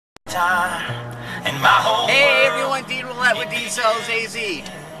Hey everyone, Dean Roulette with Dean Sells AZ.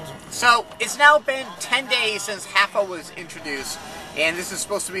 So, it's now been 10 days since HAFA was introduced, and this is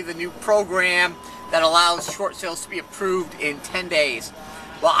supposed to be the new program that allows short sales to be approved in 10 days.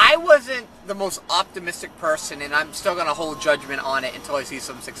 Well, I wasn't the most optimistic person, and I'm still going to hold judgment on it until I see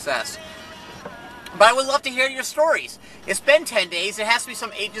some success. But I would love to hear your stories. It's been 10 days. There has to be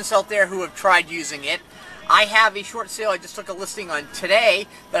some agents out there who have tried using it. I have a short sale I just took a listing on today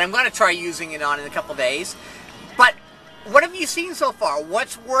that I'm going to try using it on in a couple days. But what have you seen so far?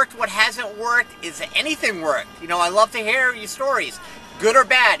 What's worked? What hasn't worked? Is anything worked? You know, I love to hear your stories. Good or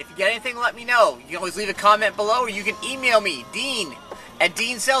bad. If you get anything, let me know. You can always leave a comment below, or you can email me,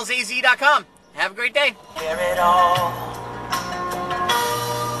 dean@deansellsaz.com. Have a great day. Hear it all,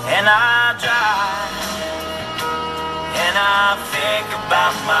 and I drive, and I think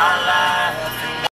about my life.